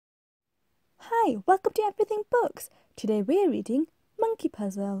Hi, welcome to Everything Books. Today we're reading Monkey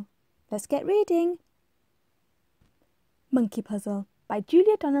Puzzle. Let's get reading. Monkey Puzzle by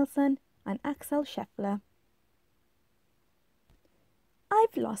Julia Donaldson and Axel Scheffler.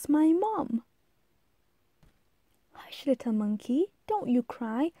 I've lost my mom. Hush, little monkey, don't you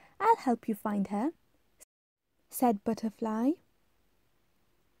cry. I'll help you find her, said Butterfly.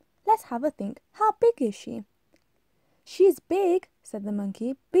 Let's have a think. How big is she? She's big, said the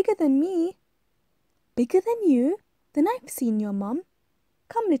monkey. Bigger than me. Bigger than you? Then I've seen your mum.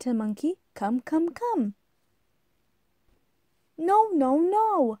 Come, little monkey, come, come, come. No, no,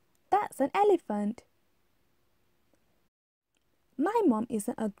 no, that's an elephant. My mum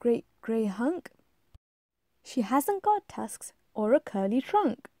isn't a great grey hunk. She hasn't got tusks or a curly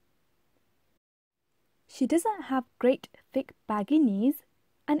trunk. She doesn't have great thick baggy knees,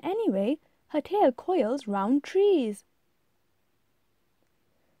 and anyway, her tail coils round trees.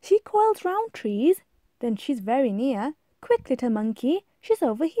 She coils round trees? Then she's very near. Quick, little monkey, she's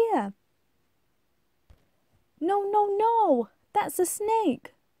over here. No, no, no, that's a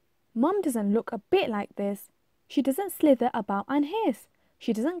snake. Mum doesn't look a bit like this. She doesn't slither about and hiss.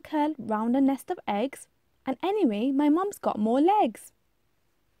 She doesn't curl round a nest of eggs. And anyway, my mum's got more legs.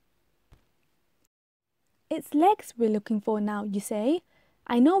 It's legs we're looking for now, you say?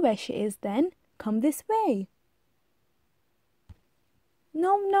 I know where she is then. Come this way.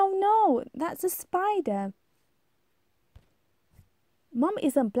 No, no, no, that's a spider. Mum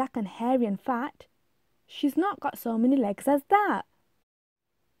isn't black and hairy and fat. She's not got so many legs as that.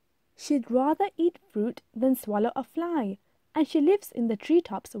 She'd rather eat fruit than swallow a fly, and she lives in the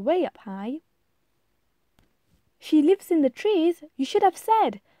treetops way up high. She lives in the trees, you should have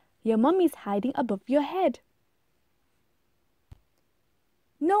said. Your mummy's hiding above your head.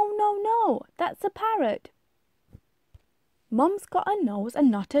 No, no, no, that's a parrot. Mum's got a nose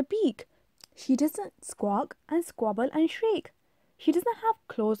and not a beak. She doesn't squawk and squabble and shriek. She doesn't have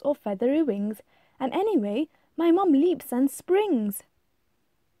claws or feathery wings. And anyway, my mum leaps and springs.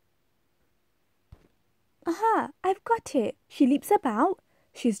 Aha, I've got it. She leaps about.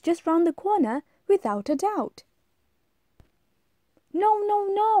 She's just round the corner, without a doubt. No, no,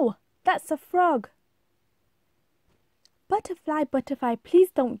 no, that's a frog. Butterfly, butterfly,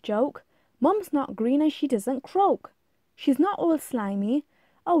 please don't joke. Mum's not green and she doesn't croak. She's not all slimy.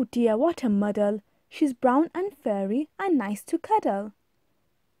 Oh dear, what a muddle. She's brown and furry and nice to cuddle.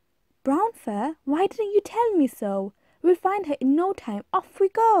 Brown fur? Why didn't you tell me so? We'll find her in no time. Off we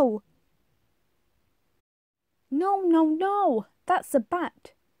go. No, no, no, that's a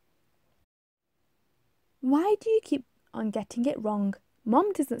bat. Why do you keep on getting it wrong?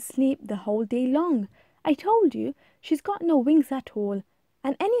 Mum doesn't sleep the whole day long. I told you, she's got no wings at all.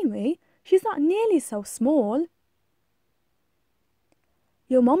 And anyway, she's not nearly so small.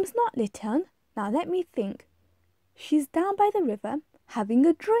 Your mum's not little. Now let me think. She's down by the river having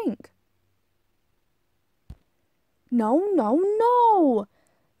a drink. No, no, no.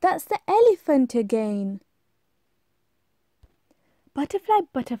 That's the elephant again. Butterfly,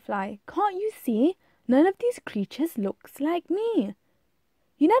 butterfly, can't you see? None of these creatures looks like me.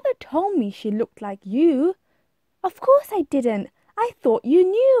 You never told me she looked like you. Of course I didn't. I thought you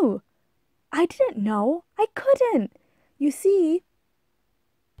knew. I didn't know. I couldn't. You see,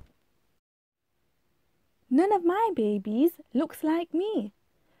 none of my babies looks like me.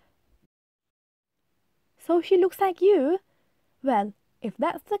 So she looks like you? Well, if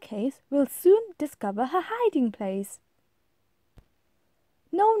that's the case, we'll soon discover her hiding place.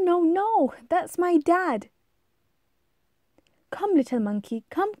 No, no, no, that's my dad. Come, little monkey,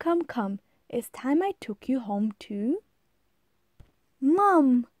 come, come, come. It's time I took you home to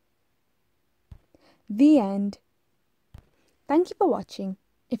Mum. The end. Thank you for watching.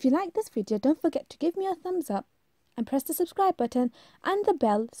 If you like this video, don't forget to give me a thumbs up and press the subscribe button and the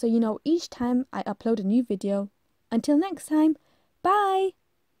bell so you know each time I upload a new video. Until next time, bye!